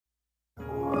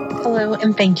Hello,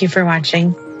 and thank you for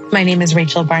watching. My name is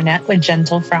Rachel Barnett with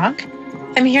Gentle Frog.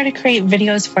 I'm here to create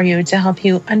videos for you to help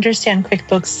you understand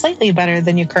QuickBooks slightly better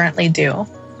than you currently do.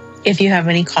 If you have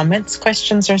any comments,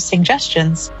 questions, or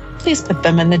suggestions, please put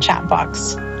them in the chat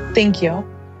box. Thank you.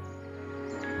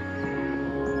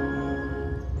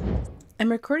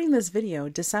 I'm recording this video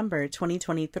December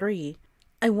 2023.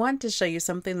 I want to show you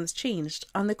something that's changed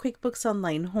on the QuickBooks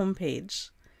Online homepage.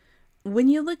 When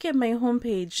you look at my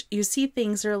homepage, you see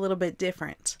things are a little bit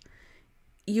different.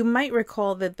 You might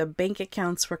recall that the bank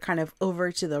accounts were kind of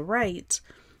over to the right,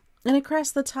 and across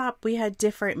the top we had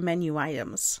different menu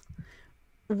items.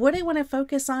 What I want to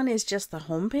focus on is just the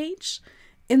homepage,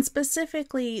 and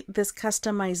specifically this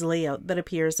customized layout that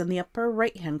appears in the upper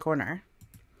right-hand corner.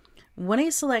 When I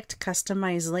select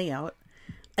Customize Layout,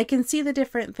 I can see the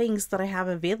different things that I have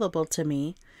available to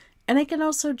me, and I can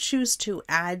also choose to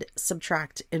add,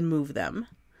 subtract, and move them.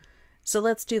 So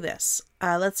let's do this.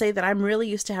 Let's say that I'm really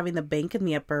used to having the bank in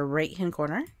the upper right-hand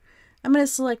corner. I'm going to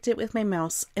select it with my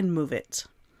mouse and move it.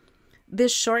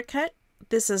 This shortcut,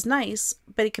 this is nice,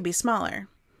 but it could be smaller.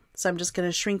 So I'm just going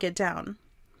to shrink it down.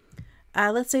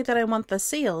 Let's say that I want the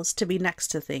sales to be next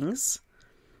to things.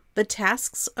 The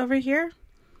tasks over here,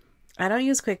 I don't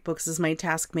use QuickBooks as my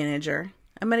task manager.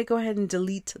 I'm going to go ahead and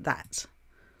delete that.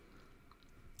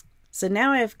 So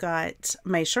now I've got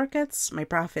my shortcuts, my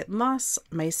profit and loss,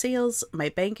 my sales, my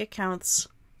bank accounts,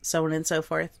 so on and so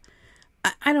forth.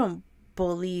 I don't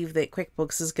believe that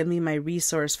QuickBooks is going to be my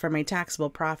resource for my taxable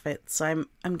profit, so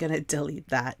I'm going to delete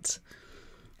that.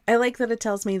 I like that it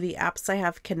tells me the apps I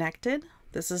have connected.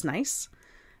 This is nice.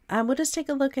 We'll just take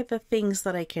a look at the things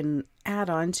that I can add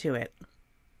on to it.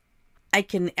 I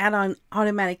can add on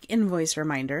automatic invoice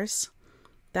reminders.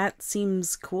 That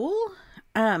seems cool.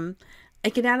 I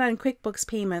can add on QuickBooks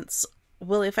payments.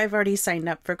 Well, if I've already signed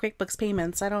up for QuickBooks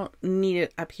payments, I don't need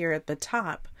it up here at the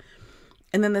top.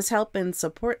 And then this help and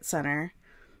support center,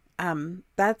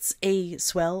 that's a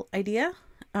swell idea.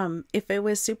 If it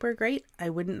was super great, I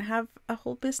wouldn't have a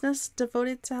whole business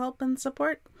devoted to help and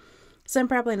support. So I'm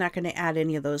probably not going to add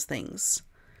any of those things.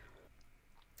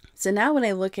 So now when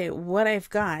I look at what I've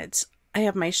got, I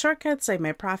have my shortcuts, I have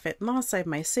my profit and loss, I have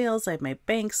my sales, I have my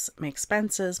banks, my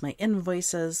expenses, my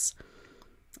invoices.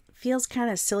 Feels kind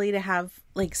of silly to have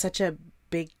like such a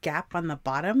big gap on the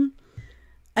bottom.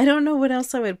 I don't know what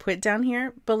else I would put down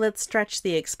here, but let's stretch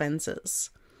the expenses.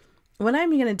 What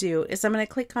I'm going to do is I'm going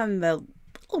to click on the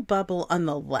little bubble on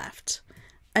the left.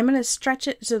 I'm going to stretch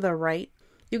it to the right.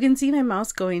 You can see my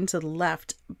mouse going to the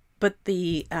left, but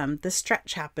the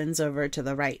stretch happens over to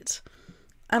the right.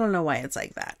 I don't know why it's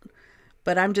like that,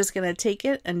 but I'm just going to take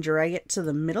it and drag it to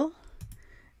the middle.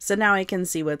 So now I can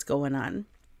see what's going on.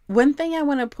 One thing I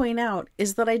want to point out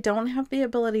is that I don't have the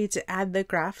ability to add the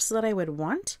graphs that I would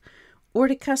want or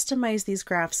to customize these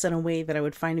graphs in a way that I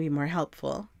would find to be more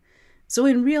helpful. So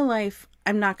in real life,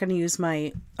 I'm not going to use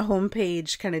my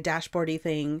homepage kind of dashboardy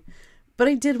thing, but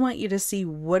I did want you to see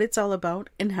what it's all about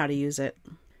and how to use it.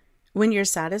 When you're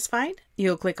satisfied,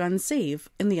 you'll click on Save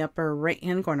in the upper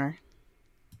right-hand corner.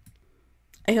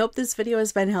 I hope this video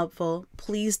has been helpful.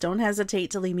 Please don't hesitate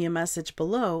to leave me a message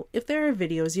below if there are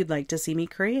videos you'd like to see me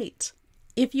create.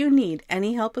 If you need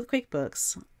any help with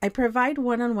QuickBooks, I provide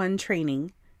one-on-one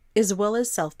training as well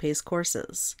as self-paced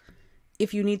courses.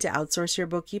 If you need to outsource your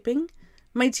bookkeeping,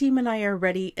 my team and I are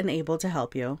ready and able to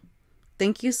help you.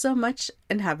 Thank you so much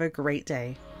and have a great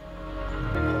day.